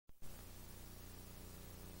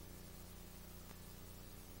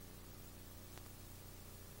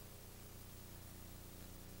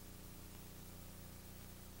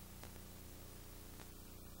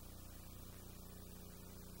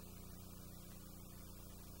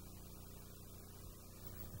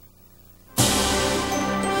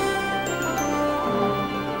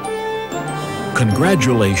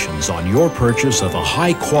Congratulations on your purchase of a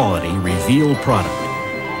high-quality Reveal product.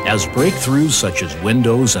 As breakthroughs such as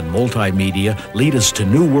Windows and multimedia lead us to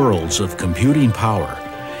new worlds of computing power,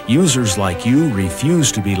 users like you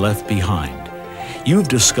refuse to be left behind. You've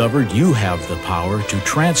discovered you have the power to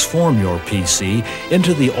transform your PC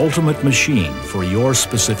into the ultimate machine for your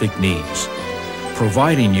specific needs.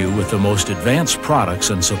 Providing you with the most advanced products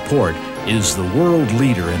and support is the world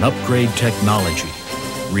leader in upgrade technology,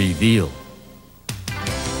 Reveal.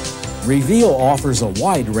 Reveal offers a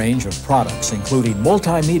wide range of products, including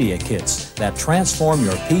multimedia kits that transform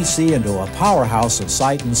your PC into a powerhouse of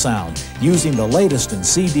sight and sound using the latest in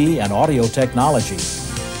CD and audio technology.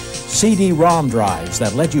 CD-ROM drives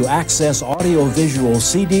that let you access audio-visual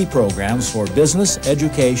CD programs for business,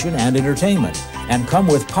 education, and entertainment, and come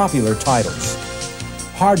with popular titles.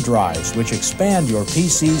 Hard drives which expand your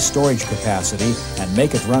PC's storage capacity and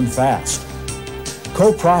make it run fast.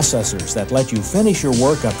 Co-processors that let you finish your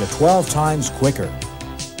work up to 12 times quicker.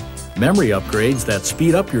 Memory upgrades that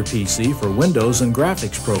speed up your PC for Windows and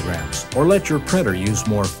graphics programs, or let your printer use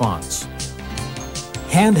more fonts.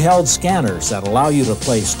 Handheld scanners that allow you to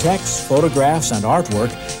place text, photographs, and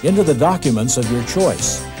artwork into the documents of your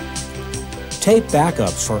choice. Tape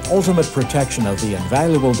backups for ultimate protection of the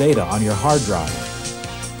invaluable data on your hard drive.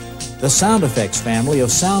 The sound effects family of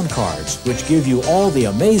sound cards, which give you all the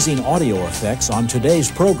amazing audio effects on today's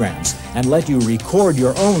programs and let you record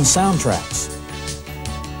your own soundtracks.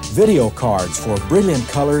 Video cards for brilliant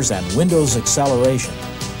colors and Windows acceleration.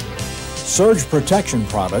 Surge protection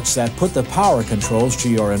products that put the power controls to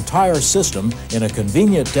your entire system in a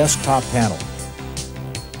convenient desktop panel.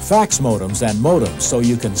 Fax modems and modems so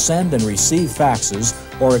you can send and receive faxes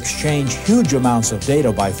or exchange huge amounts of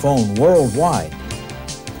data by phone worldwide.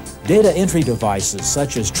 Data entry devices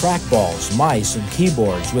such as trackballs, mice, and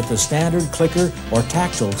keyboards with the standard clicker or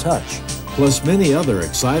tactile touch, plus many other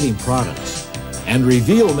exciting products. And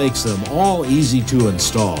Reveal makes them all easy to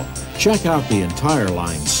install. Check out the entire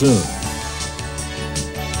line soon.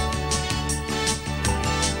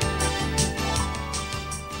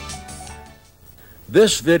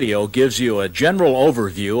 This video gives you a general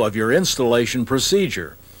overview of your installation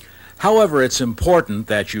procedure. However, it's important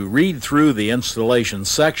that you read through the installation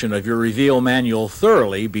section of your Reveal manual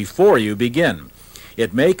thoroughly before you begin.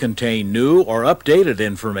 It may contain new or updated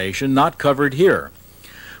information not covered here.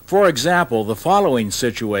 For example, the following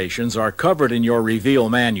situations are covered in your Reveal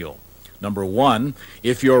manual. Number 1,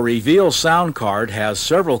 if your Reveal sound card has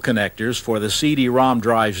several connectors for the CD-ROM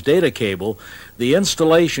drive's data cable, the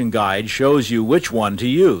installation guide shows you which one to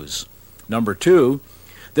use. Number 2,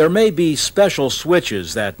 there may be special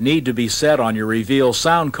switches that need to be set on your Reveal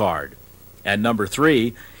sound card. And number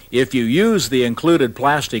 3, if you use the included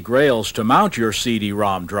plastic rails to mount your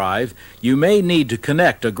CD-ROM drive, you may need to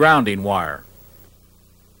connect a grounding wire.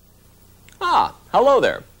 Hello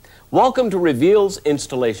there. Welcome to Reveal's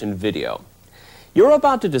installation video. You're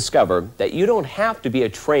about to discover that you don't have to be a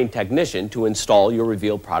trained technician to install your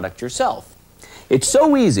Reveal product yourself. It's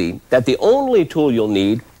so easy that the only tool you'll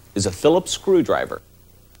need is a Phillips screwdriver.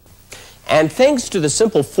 And thanks to the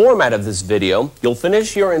simple format of this video, you'll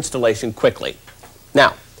finish your installation quickly.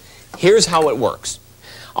 Now, here's how it works.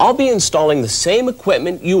 I'll be installing the same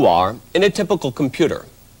equipment you are in a typical computer.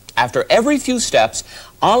 After every few steps,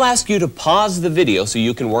 I'll ask you to pause the video so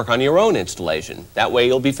you can work on your own installation. That way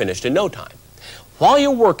you'll be finished in no time. While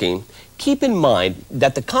you're working, keep in mind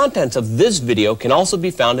that the contents of this video can also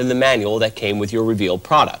be found in the manual that came with your Reveal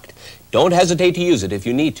product. Don't hesitate to use it if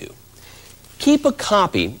you need to. Keep a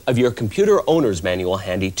copy of your computer owner's manual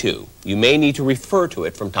handy too. You may need to refer to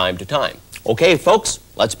it from time to time. Okay, folks,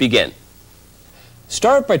 let's begin.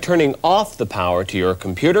 Start by turning off the power to your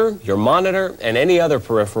computer, your monitor, and any other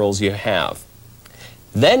peripherals you have.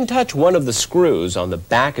 Then touch one of the screws on the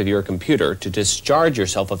back of your computer to discharge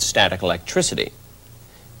yourself of static electricity.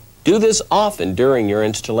 Do this often during your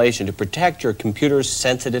installation to protect your computer's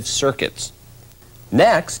sensitive circuits.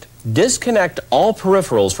 Next, disconnect all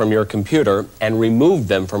peripherals from your computer and remove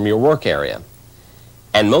them from your work area.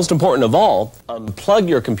 And most important of all, unplug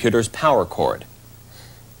your computer's power cord.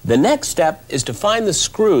 The next step is to find the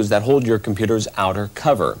screws that hold your computer's outer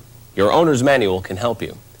cover. Your owner's manual can help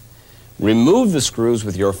you. Remove the screws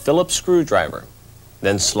with your Phillips screwdriver.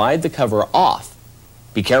 Then slide the cover off.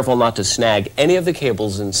 Be careful not to snag any of the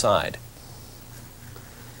cables inside.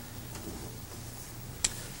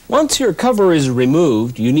 Once your cover is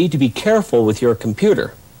removed, you need to be careful with your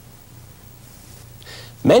computer.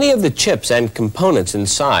 Many of the chips and components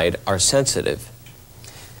inside are sensitive.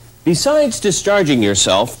 Besides discharging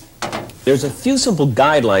yourself, there's a few simple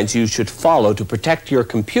guidelines you should follow to protect your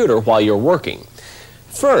computer while you're working.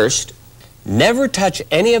 First, Never touch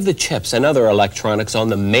any of the chips and other electronics on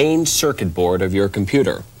the main circuit board of your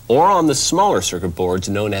computer or on the smaller circuit boards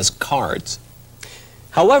known as cards.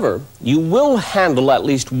 However, you will handle at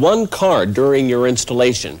least one card during your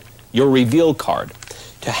installation, your reveal card.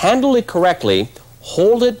 To handle it correctly,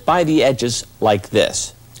 hold it by the edges like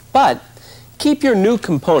this. But keep your new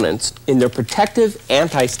components in their protective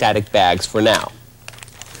anti-static bags for now.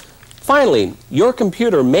 Finally, your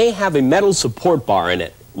computer may have a metal support bar in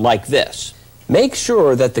it, like this. Make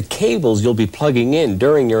sure that the cables you'll be plugging in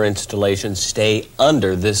during your installation stay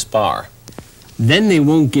under this bar. Then they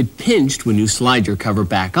won't get pinched when you slide your cover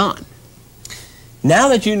back on. Now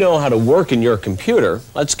that you know how to work in your computer,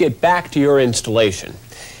 let's get back to your installation.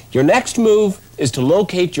 Your next move is to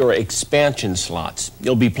locate your expansion slots.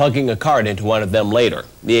 You'll be plugging a card into one of them later.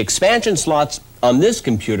 The expansion slots on this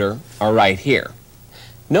computer are right here.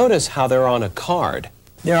 Notice how they're on a card.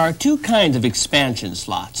 There are two kinds of expansion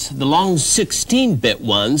slots, the long 16-bit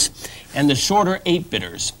ones and the shorter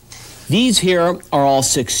 8-bitters. These here are all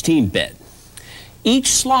 16-bit. Each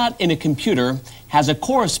slot in a computer has a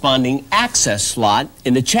corresponding access slot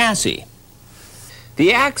in the chassis.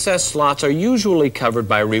 The access slots are usually covered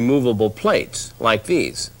by removable plates, like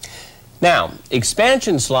these. Now,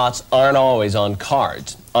 expansion slots aren't always on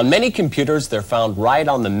cards. On many computers, they're found right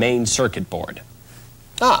on the main circuit board.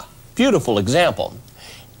 Ah, beautiful example.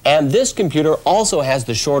 And this computer also has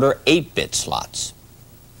the shorter 8-bit slots.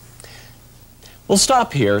 We'll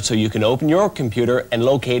stop here so you can open your computer and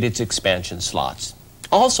locate its expansion slots.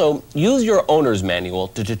 Also, use your owner's manual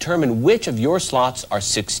to determine which of your slots are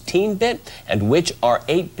 16-bit and which are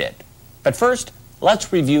 8-bit. But first,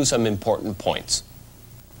 let's review some important points.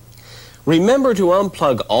 Remember to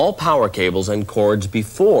unplug all power cables and cords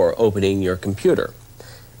before opening your computer.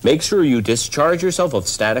 Make sure you discharge yourself of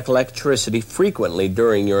static electricity frequently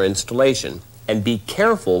during your installation, and be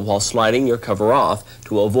careful while sliding your cover off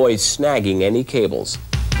to avoid snagging any cables.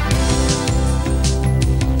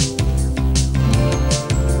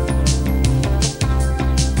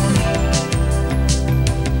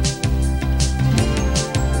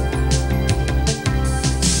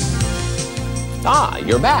 Ah,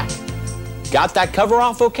 you're back. Got that cover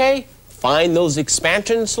off okay? Find those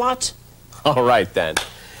expansion slots? All right then.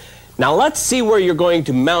 Now let's see where you're going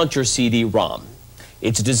to mount your CD-ROM.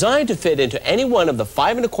 It's designed to fit into any one of the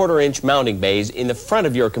 5¼ mounting bays in the front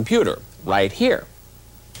of your computer, right here.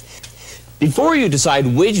 Before you decide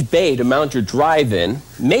which bay to mount your drive in,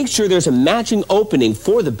 make sure there's a matching opening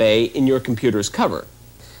for the bay in your computer's cover.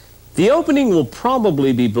 The opening will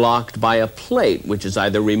probably be blocked by a plate, which is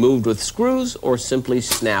either removed with screws or simply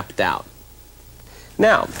snapped out.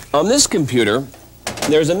 Now, on this computer,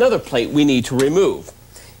 there's another plate we need to remove.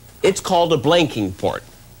 It's called a blanking port.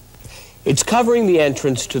 It's covering the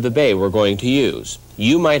entrance to the bay we're going to use.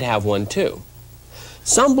 You might have one too.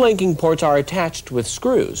 Some blanking ports are attached with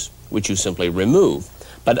screws, which you simply remove,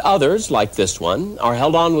 but others, like this one, are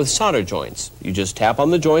held on with solder joints. You just tap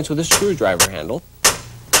on the joints with a screwdriver handle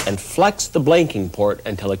and flex the blanking port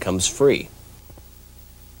until it comes free.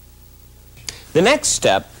 The next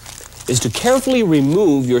step is to carefully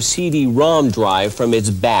remove your CD-ROM drive from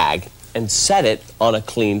its bag and set it on a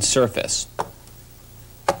clean surface.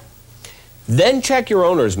 Then check your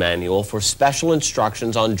owner's manual for special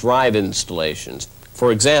instructions on drive installations.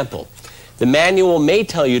 For example, the manual may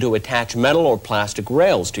tell you to attach metal or plastic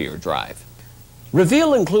rails to your drive.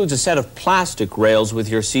 Reveal includes a set of plastic rails with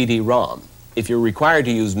your CD-ROM. If you're required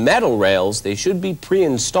to use metal rails, they should be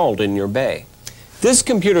pre-installed in your bay. This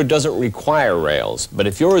computer doesn't require rails, but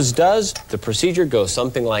if yours does, the procedure goes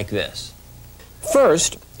something like this.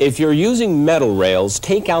 First, if you're using metal rails,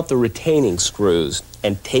 take out the retaining screws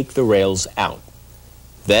and take the rails out.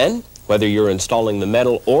 Then, whether you're installing the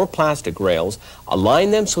metal or plastic rails, align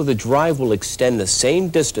them so the drive will extend the same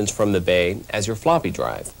distance from the bay as your floppy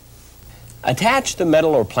drive. Attach the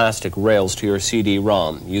metal or plastic rails to your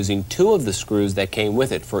CD-ROM using 2 of the screws that came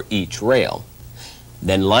with it for each rail.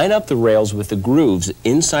 Then line up the rails with the grooves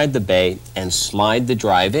inside the bay and slide the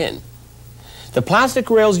drive in. The plastic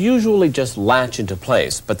rails usually just latch into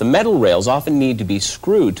place, but the metal rails often need to be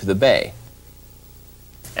screwed to the bay.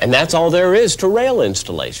 And that's all there is to rail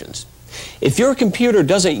installations. If your computer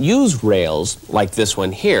doesn't use rails, like this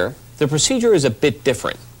one here, the procedure is a bit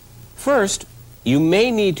different. First, you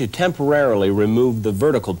may need to temporarily remove the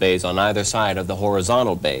vertical bays on either side of the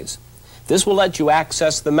horizontal bays. This will let you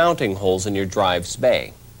access the mounting holes in your drive's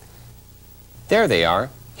bay. There they are,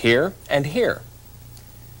 here and here.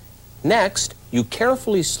 Next, you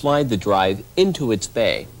carefully slide the drive into its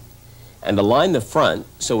bay and align the front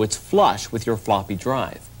so it's flush with your floppy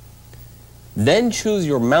drive. Then choose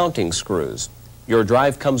your mounting screws. Your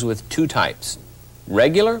drive comes with two types,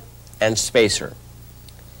 regular and spacer.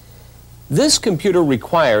 This computer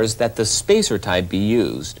requires that the spacer type be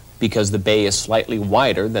used because the bay is slightly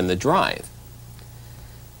wider than the drive.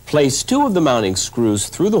 Place two of the mounting screws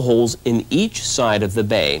through the holes in each side of the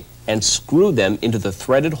bay and screw them into the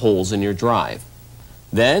threaded holes in your drive.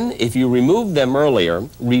 Then, if you removed them earlier,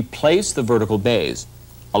 replace the vertical bays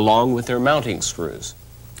along with their mounting screws.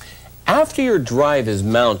 After your drive is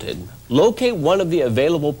mounted, locate one of the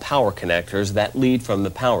available power connectors that lead from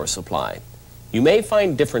the power supply. You may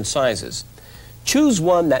find different sizes. Choose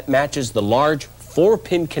one that matches the large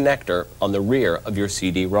 4-pin connector on the rear of your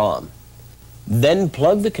CD-ROM. Then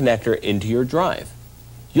plug the connector into your drive.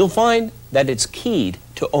 You'll find that it's keyed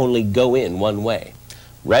to only go in one way.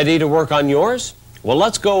 Ready to work on yours? Well,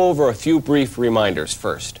 let's go over a few brief reminders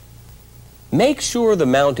first. Make sure the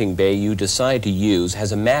mounting bay you decide to use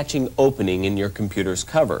has a matching opening in your computer's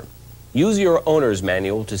cover. Use your owner's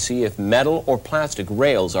manual to see if metal or plastic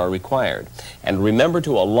rails are required. And remember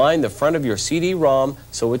to align the front of your CD-ROM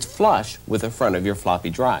so it's flush with the front of your floppy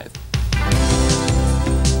drive.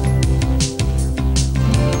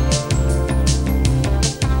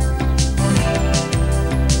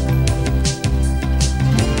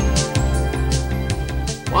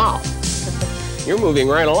 Wow, you're moving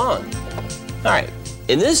right along. All right,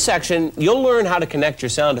 in this section, you'll learn how to connect your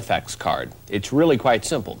sound effects card. It's really quite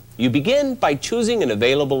simple. You begin by choosing an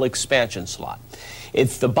available expansion slot.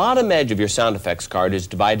 If the bottom edge of your sound effects card is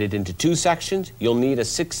divided into two sections, you'll need a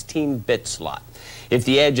 16-bit slot. If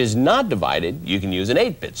the edge is not divided, you can use an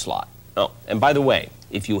 8-bit slot. Oh, and by the way,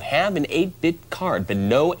 if you have an 8-bit card but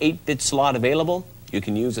no 8-bit slot available, you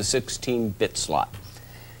can use a 16-bit slot.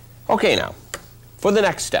 Okay, now, for the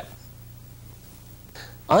next step.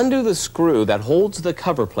 Undo the screw that holds the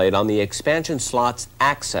cover plate on the expansion slot's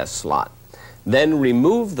access slot. Then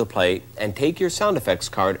remove the plate and take your sound effects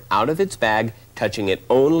card out of its bag, touching it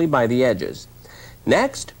only by the edges.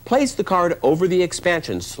 Next, place the card over the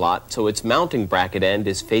expansion slot so its mounting bracket end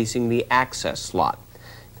is facing the access slot.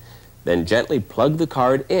 Then gently plug the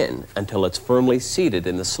card in until it's firmly seated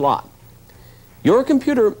in the slot. Your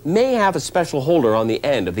computer may have a special holder on the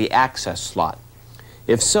end of the access slot.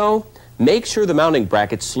 If so, make sure the mounting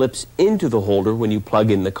bracket slips into the holder when you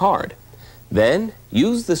plug in the card. Then,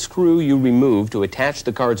 use the screw you removed to attach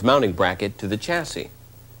the card's mounting bracket to the chassis.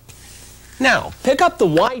 Now, pick up the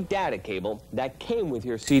wide data cable that came with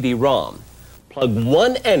your CD-ROM. Plug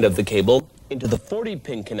one end of the cable into the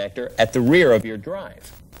 40-pin connector at the rear of your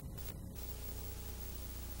drive.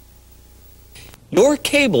 Your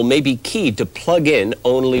cable may be keyed to plug in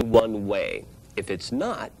only one way. If it's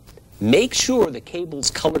not, make sure the cable's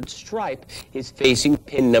colored stripe is facing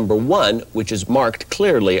pin number 1, which is marked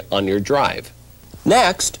clearly on your drive.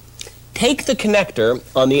 Next, take the connector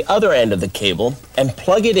on the other end of the cable and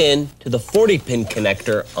plug it in to the 40-pin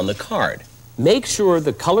connector on the card. Make sure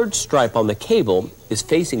the colored stripe on the cable is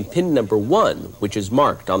facing pin number 1, which is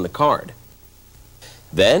marked on the card.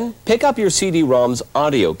 Then, pick up your CD-ROM's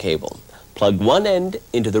audio cable. Plug one end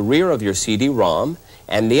into the rear of your CD-ROM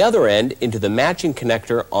and the other end into the matching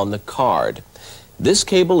connector on the card. This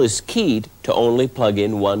cable is keyed to only plug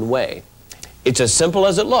in one way. It's as simple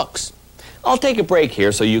as it looks. I'll take a break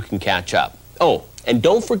here so you can catch up. Oh, and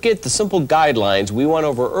don't forget the simple guidelines we went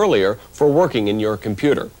over earlier for working in your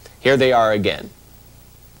computer. Here they are again.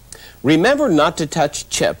 Remember not to touch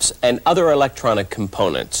chips and other electronic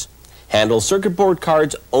components. Handle circuit board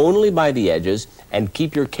cards only by the edges and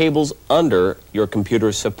keep your cables under your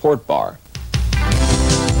computer's support bar.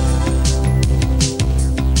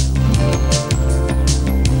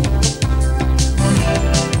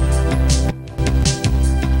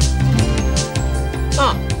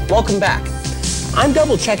 Welcome back. I'm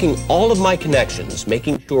double-checking all of my connections,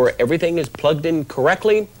 making sure everything is plugged in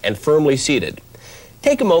correctly and firmly seated.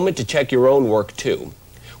 Take a moment to check your own work, too.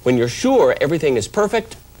 When you're sure everything is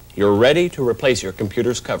perfect, you're ready to replace your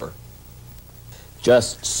computer's cover.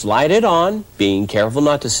 Just slide it on, being careful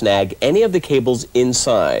not to snag any of the cables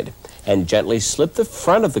inside, and gently slip the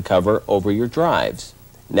front of the cover over your drives.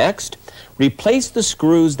 Next, replace the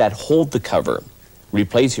screws that hold the cover.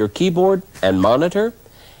 Replace your keyboard and monitor,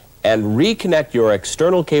 and reconnect your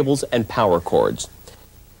external cables and power cords.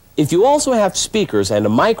 If you also have speakers and a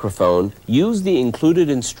microphone, use the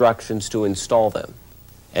included instructions to install them.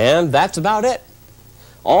 And that's about it.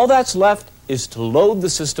 All that's left is to load the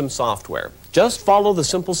system software. Just follow the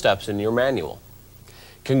simple steps in your manual.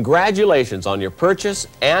 Congratulations on your purchase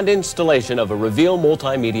and installation of a Reveal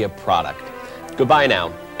multimedia product. Goodbye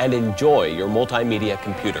now, and enjoy your multimedia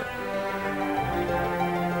computer.